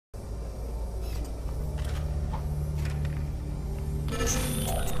this.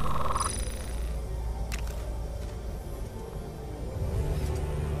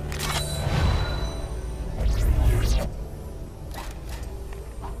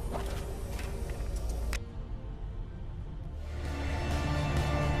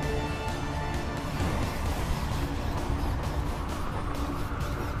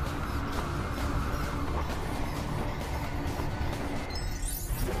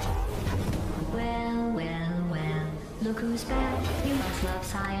 Look who's back. You must love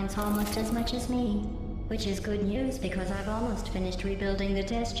science almost as much as me. Which is good news because I've almost finished rebuilding the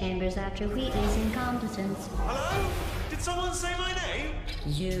test chambers after Wheatley's incompetence. Hello? Did someone say my name?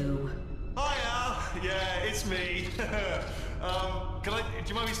 You. Hiya! Yeah, it's me. Do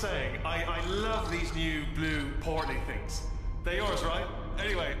you mind me saying, I love these new blue portly things. They're yours, right?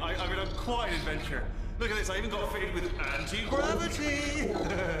 Anyway, I've been on quite an adventure. Look at this, I even got fitted with anti-gravity.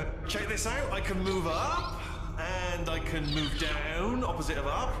 Check this out, I can move up. And I can move down, opposite of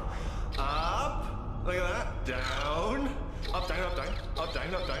up. Up. Look at that. Down. Up, down, up, down. Up,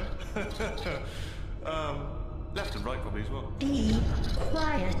 down, up, down. Left and right probably as well. Be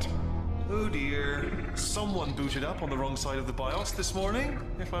quiet. Oh dear. Someone booted up on the wrong side of the BIOS this morning,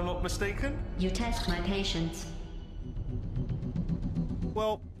 if I'm not mistaken. You test my patience.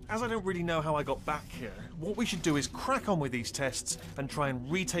 Well, as I don't really know how I got back here, what we should do is crack on with these tests and try and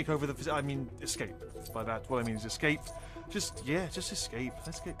retake over the... escape. By that, what I mean is escape. Just escape.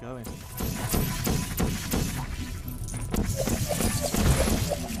 Let's get going.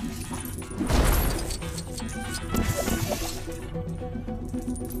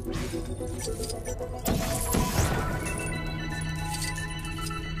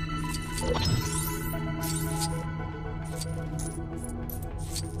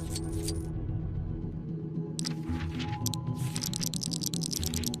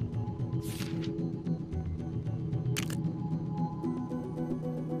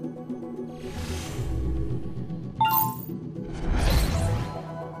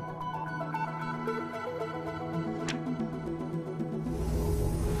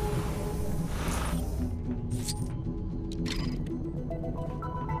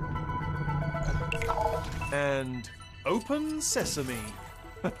 And open sesame.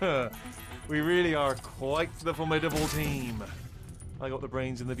 We really are quite the formidable team. I got the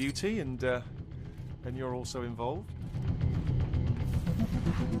brains and the beauty, and you're also involved.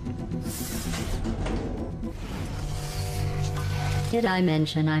 Did I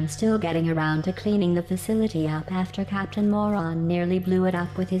mention I'm still getting around to cleaning the facility up after Captain Moron nearly blew it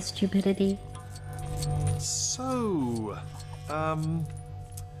up with his stupidity? So,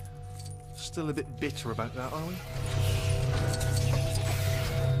 still a bit bitter about that, are we?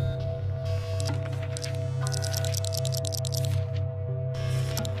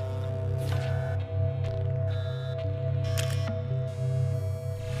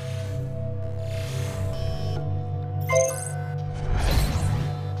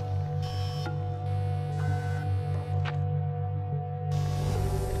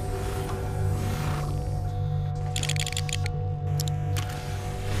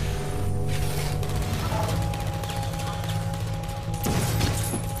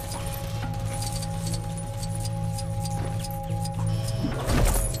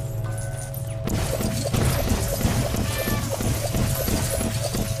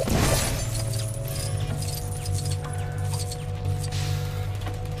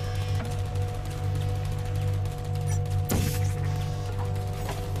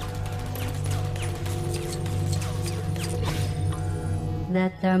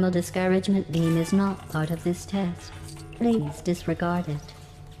 That thermal discouragement beam is not part of this test. Please disregard it.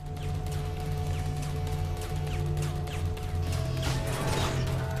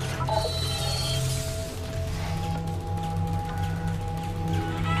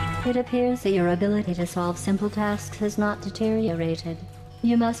 It appears that your ability to solve simple tasks has not deteriorated.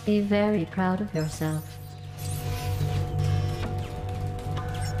 You must be very proud of yourself.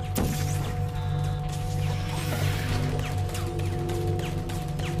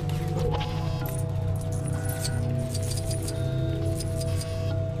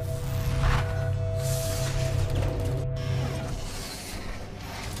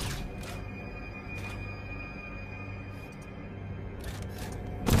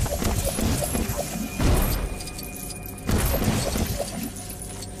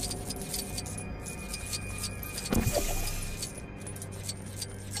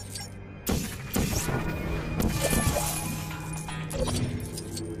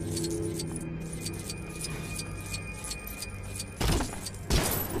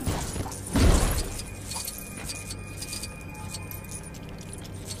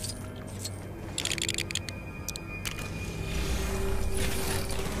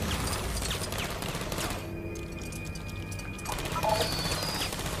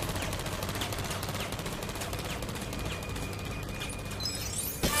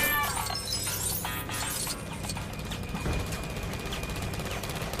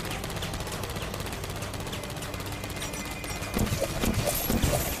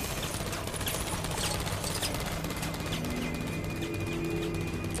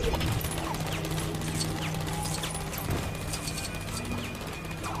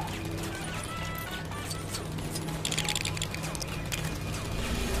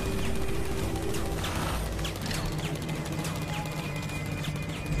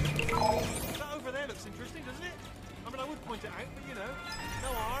 point it out, but you know,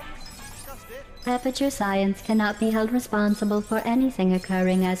 no arms, discussed it. Aperture Science cannot be held responsible for anything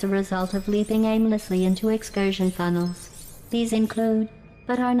occurring as a result of leaping aimlessly into excursion funnels. These include,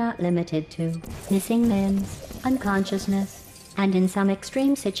 but are not limited to, missing limbs, unconsciousness, and in some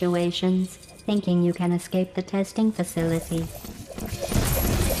extreme situations, thinking you can escape the testing facility.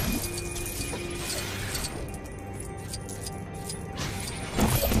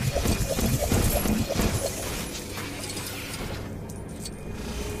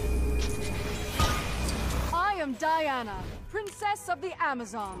 I am Diana, Princess of the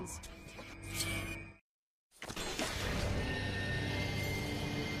Amazons.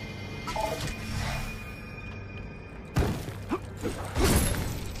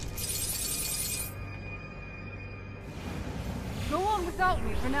 Go on without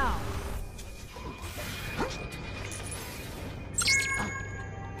me for now.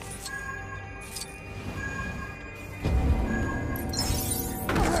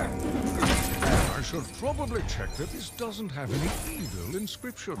 I should probably check that this doesn't have any evil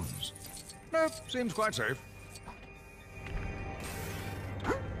inscriptions. No, seems quite safe.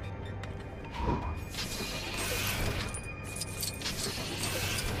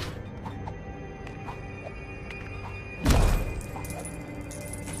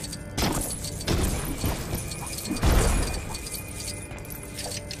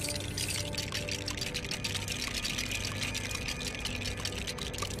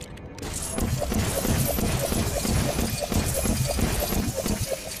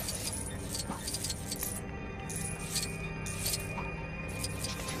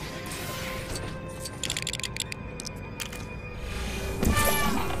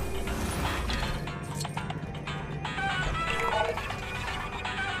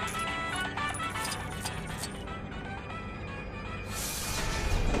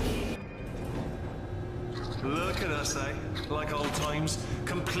 Look at us, eh? Like old times,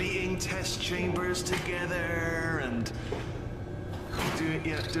 completing test chambers together and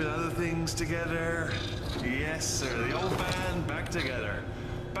doing other things together. Yes, sir. The old band back together,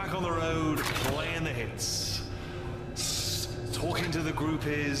 back on the road, playing the hits, talking to the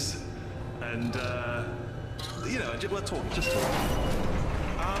groupies, and you know, just talk.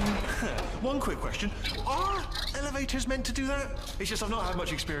 One quick question. Are elevators meant to do that? It's just I've not had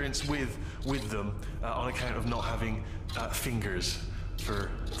much experience with them on account of not having fingers for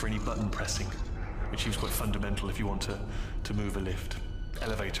any button pressing, which seems quite fundamental if you want to move a lift.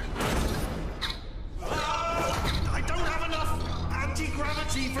 Elevator. I don't have enough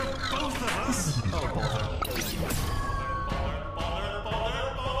anti-gravity for both of us. Oh, bother.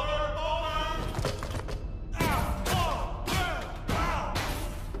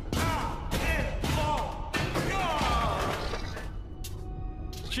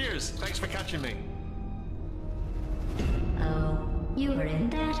 Cheers, thanks for catching me. Oh, you were in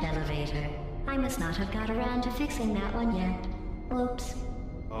that elevator. I must not have got around to fixing that one yet. Oops.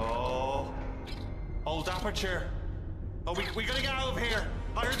 Oh, old Aperture. Oh, we gotta get out of here.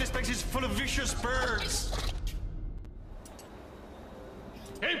 I heard this place is full of vicious birds.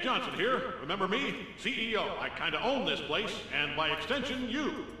 Cave Johnson here. Remember me? CEO. I kinda own this place, and by extension,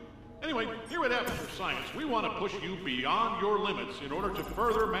 you. Anyway, here at Aperture Science, we want to push you beyond your limits in order to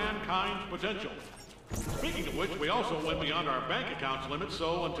further mankind's potential. Speaking of which, we also went beyond our bank account's limits,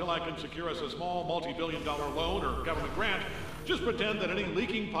 so until I can secure us a small multi-billion-dollar loan or government grant, just pretend that any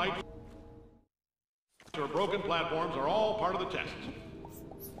leaking pipes or broken platforms are all part of the test.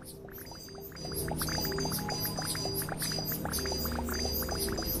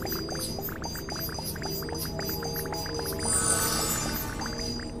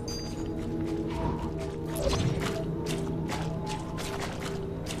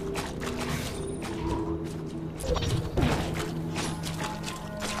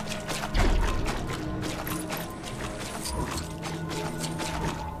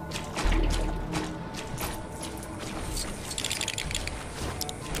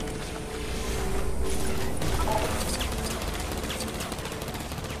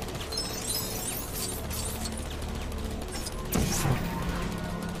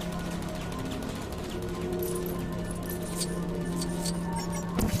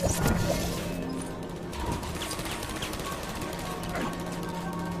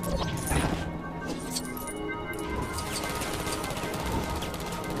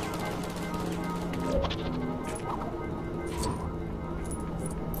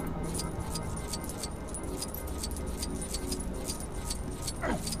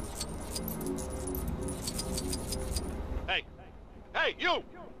 Hey, you!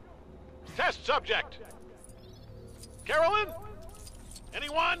 Test subject! Carolyn?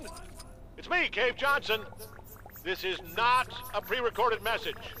 Anyone? It's me, Cave Johnson. This is not a pre-recorded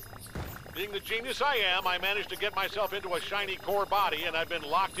message. Being the genius I am, I managed to get myself into a shiny core body, and I've been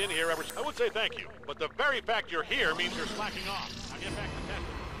locked in here ever since. I would say thank you, but the very fact you're here means you're slacking off. Now get back to testing.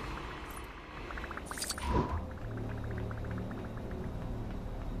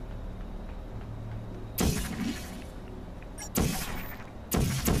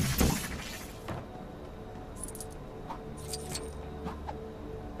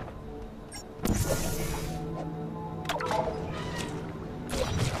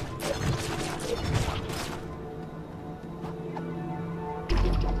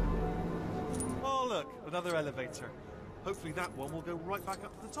 Oh, look, another elevator. Hopefully that one will go right back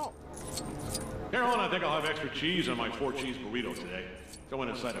up to the top. Carolyn, I think I'll have extra cheese on my 4-cheese burrito today. Go in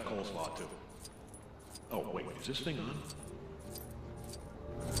and side of coleslaw, too. Oh, wait, is this thing on?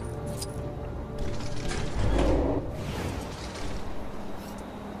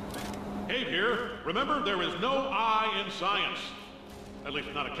 Cave here. Remember, there is no I in science. At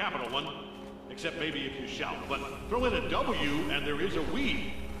least not a capital one. Except maybe if you shout. But throw in a W and there is a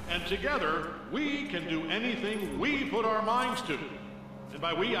we. And together, we can do anything we put our minds to. And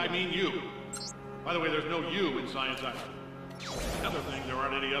by we, I mean you. By the way, there's no you in science either. Another thing, there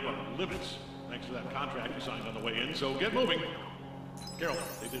aren't any other limits. Thanks to that contract you signed on the way in, so get moving. Carol,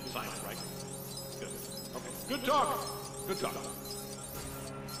 they did science, right? Good. Okay. Good talk. Good talk.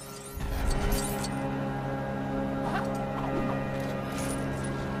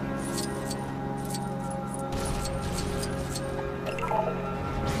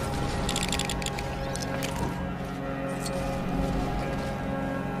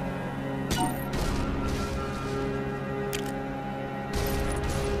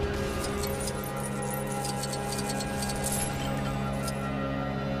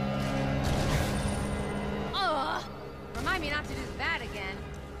 Remind me not to do that again.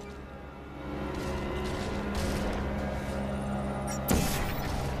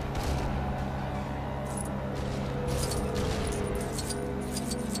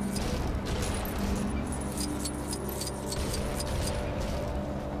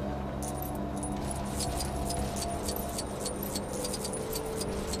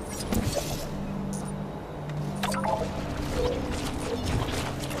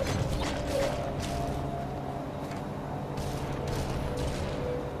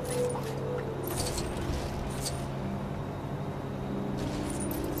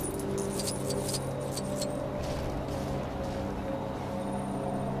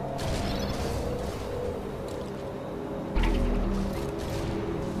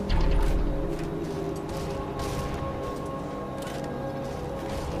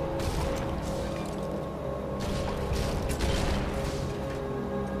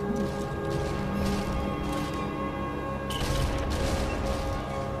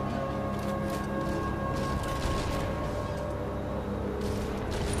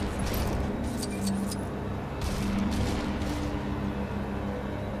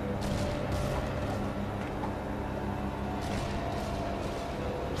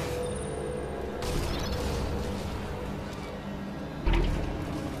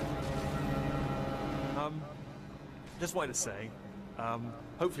 Just wanted to say,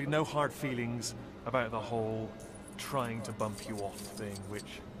 hopefully no hard feelings about the whole trying to bump you off thing,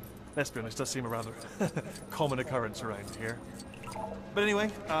 which, let's be honest, does seem a rather common occurrence around here. But anyway,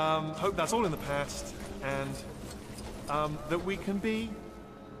 hope that's all in the past, and that we can be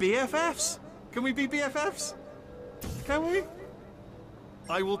BFFs. Can we be BFFs? Can we?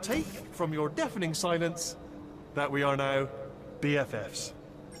 I will take from your deafening silence that we are now BFFs.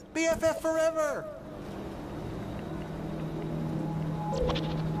 BFF forever! The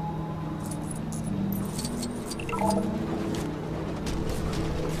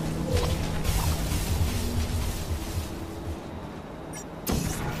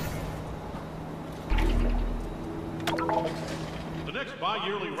next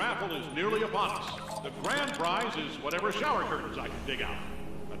bi-yearly raffle is nearly upon us. The grand prize is whatever shower curtains I can dig out.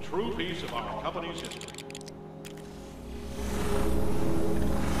 A true piece of our company's history.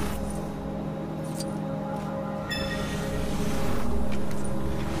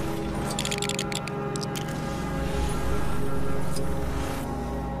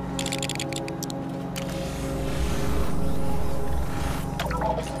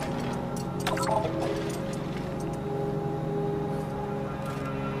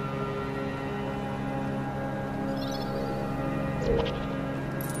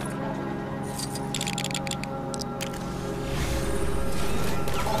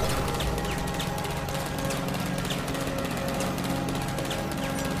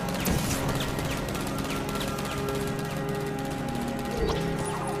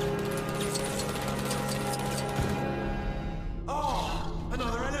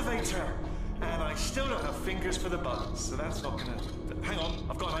 fingers for the buttons, so that's not gonna... Hang on,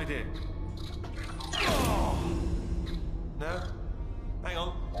 I've got an idea. Oh! No? Hang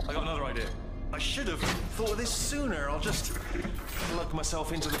on, I got another idea. I should have thought of this sooner. I'll just plug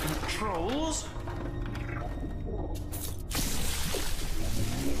myself into the controls.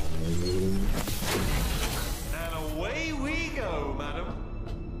 And away we go, madam.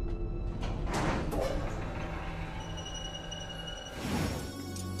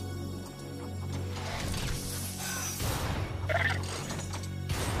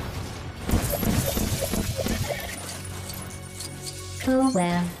 Oh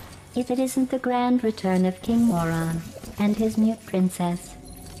well, if it isn't the grand return of King Moron and his mute princess.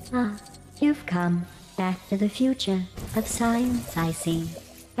 Ah, you've come. Back to the future of science, I see.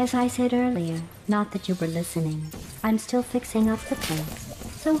 As I said earlier, not that you were listening, I'm still fixing up the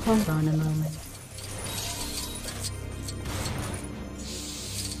place, so hold on a moment.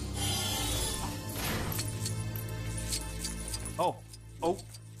 Oh,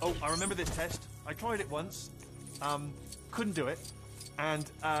 I remember this test. I tried it once, couldn't do it, and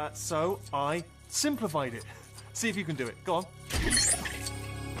so I simplified it. See if you can do it. Go on.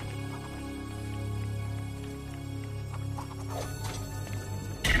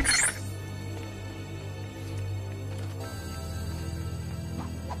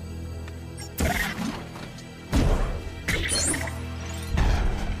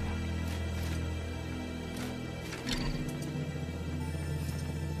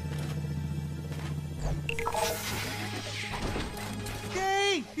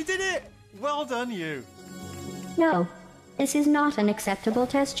 Yay! You did it! Well done, you. No, this is not an acceptable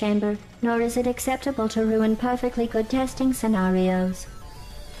test chamber, nor is it acceptable to ruin perfectly good testing scenarios.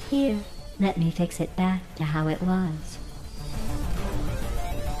 Here, let me fix it back to how it was.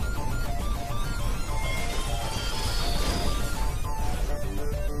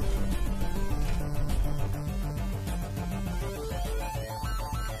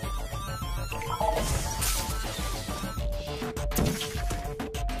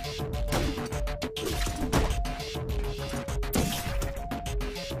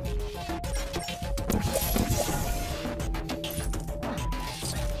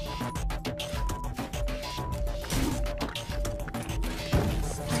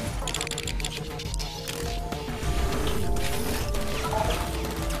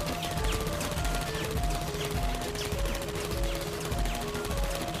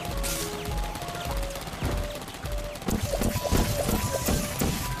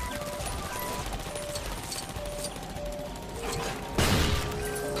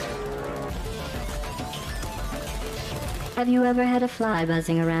 Have you ever had a fly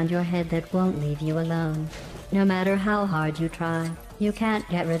buzzing around your head that won't leave you alone? No matter how hard you try, you can't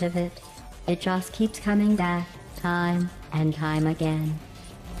get rid of it. It just keeps coming back, time and time again.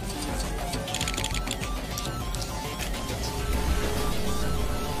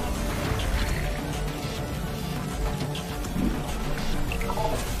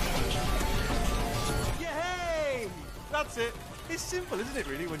 Yay! That's it. It's simple, isn't it,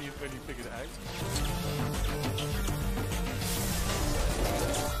 really, when you figured it out?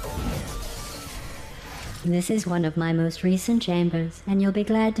 This is one of my most recent chambers, and you'll be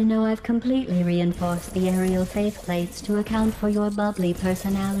glad to know I've completely reinforced the aerial faith plates to account for your bubbly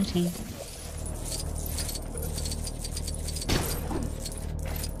personality.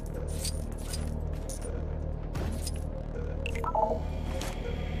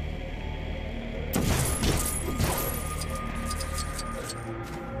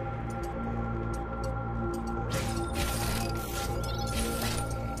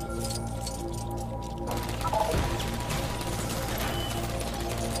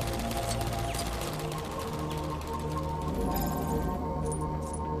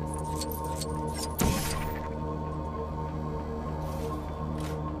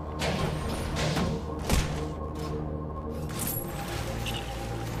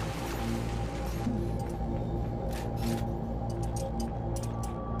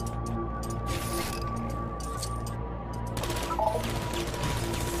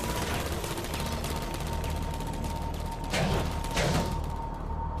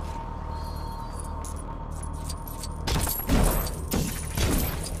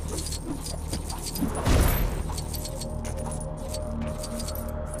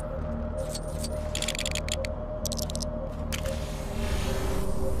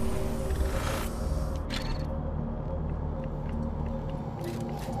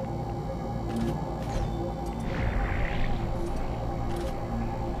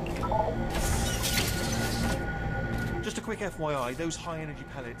 FYI, those high-energy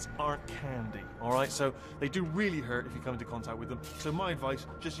pellets aren't candy, all right? So they do really hurt if you come into contact with them. So my advice,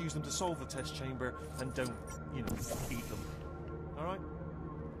 just use them to solve the test chamber and don't, you know, eat them. All right?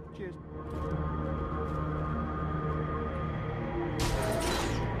 Cheers.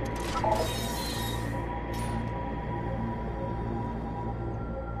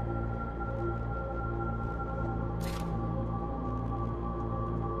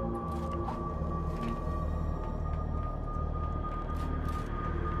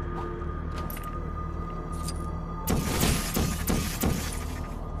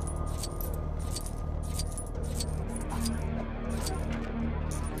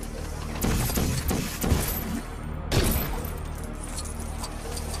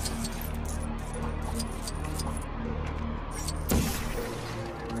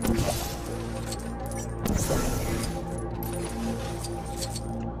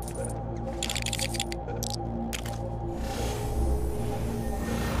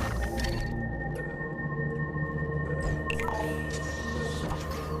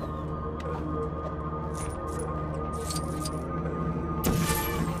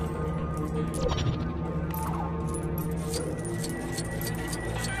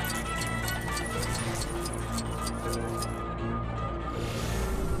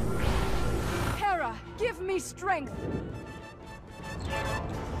 Give me strength!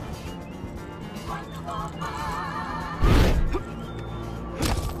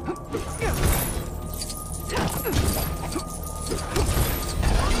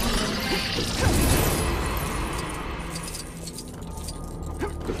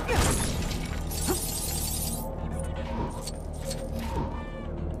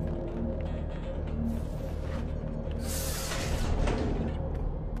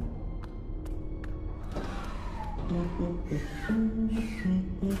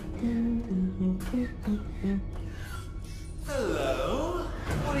 Hello?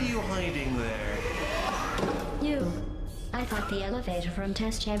 What are you hiding there? You. I thought the elevator from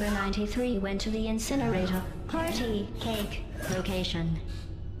test chamber 93 went to the incinerator party cake location.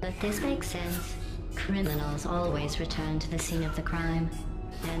 But this makes sense. Criminals always return to the scene of the crime.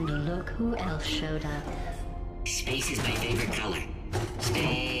 And look who else showed up. Space is my favorite color.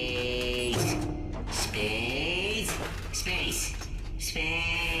 Space. Space. Space.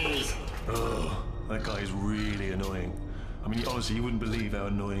 Space. Oh, that guy is really annoying. I mean, honestly, you wouldn't believe how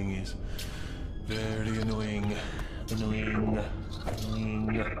annoying he is. Very annoying. Annoying.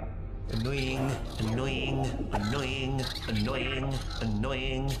 Annoying. Annoying. Annoying. Annoying. Annoying.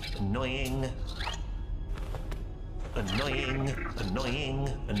 Annoying. Annoying. Annoying. Annoying.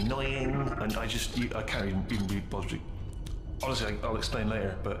 Annoying. And I can't even be bothered. Honestly, I'll explain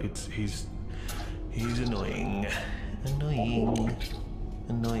later, but he's annoying. Annoying.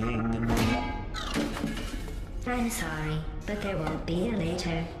 Annoying. Annoying. I'm sorry, but there won't be a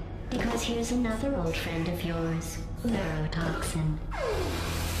later. Because here's another old friend of yours, neurotoxin.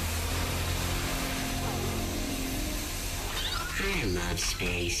 I love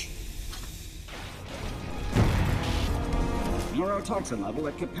space. Neurotoxin level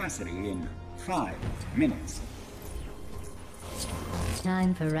at capacity in 5 minutes.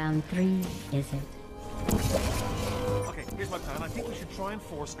 Time for round 3, is it? Okay, here's my plan. I think we should try and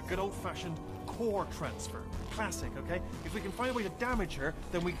force a good old-fashioned core transfer. Classic, okay? If we can find a way to damage her,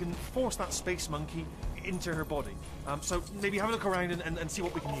 then we can force that space monkey into her body. So maybe have a look around and see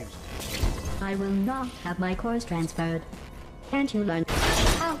what we can use. I will not have my cores transferred. Can't you learn?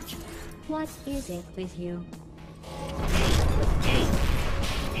 Ouch! What is it with you?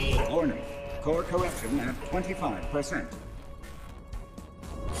 Warning. Core correction at 25%.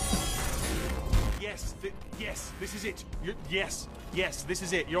 Yes, this is it. Yes, this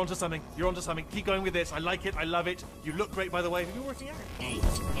is it. You're onto something. Keep going with this. I like it. I love it. You look great, by the way. Have you been working out?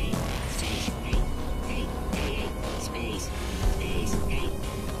 Space.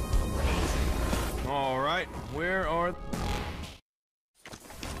 All right, where are...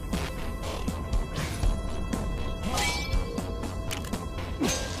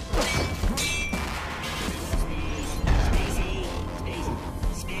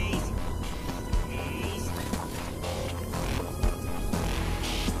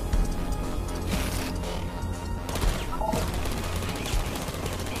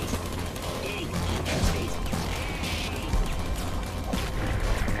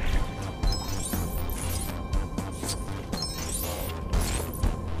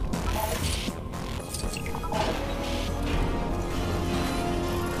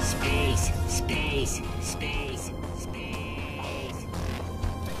 Space.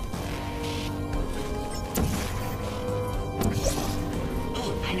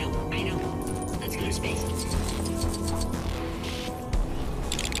 Oh, I know. Let's go to space.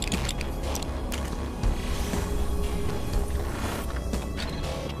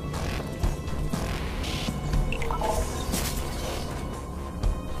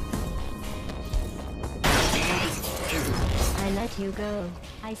 you go.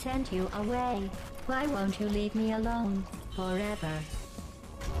 I sent you away. Why won't you leave me alone forever?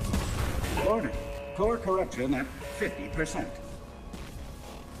 Warning. Core corruption at 50%.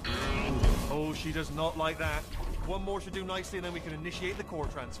 Oh, she does not like that. One more should do nicely and then we can initiate the core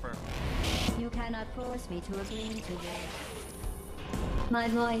transfer. You cannot force me to agree to this. My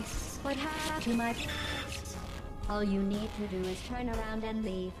voice. What happened to my voice? All you need to do is turn around and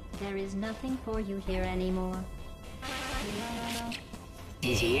leave. There is nothing for you here anymore.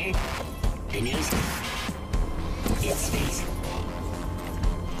 Did you hear? The news? It's space.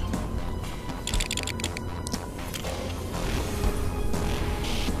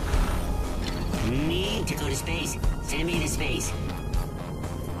 Need to go to space. Send me to space.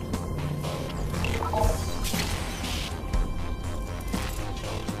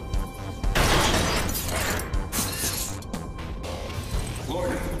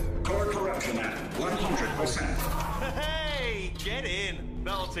 Warning. Core corruption at 100%. Hey, get in.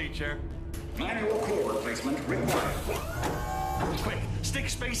 That'll teach her. Manual core replacement required. Quick, stick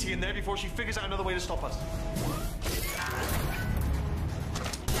Spacey in there before she figures out another way to stop us.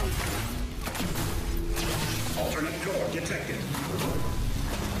 Alternate core detected.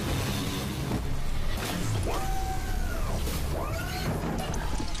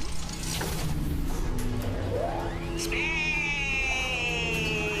 Space!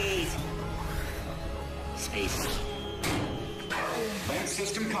 Space. Vent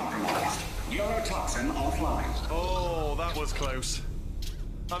system compromised. Neurotoxin offline. Oh, that was close.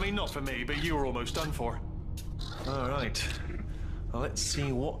 I mean, not for me, but you were almost done for. All right. Well, let's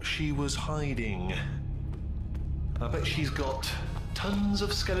see what she was hiding. I bet she's got tons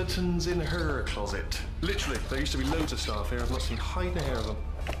of skeletons in her closet. Literally, there used to be loads of stuff here. I've not seen hide nor hair of them.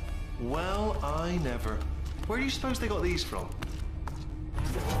 Well, I never. Where do you suppose they got these from?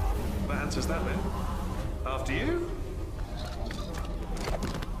 That answers that bit. After you.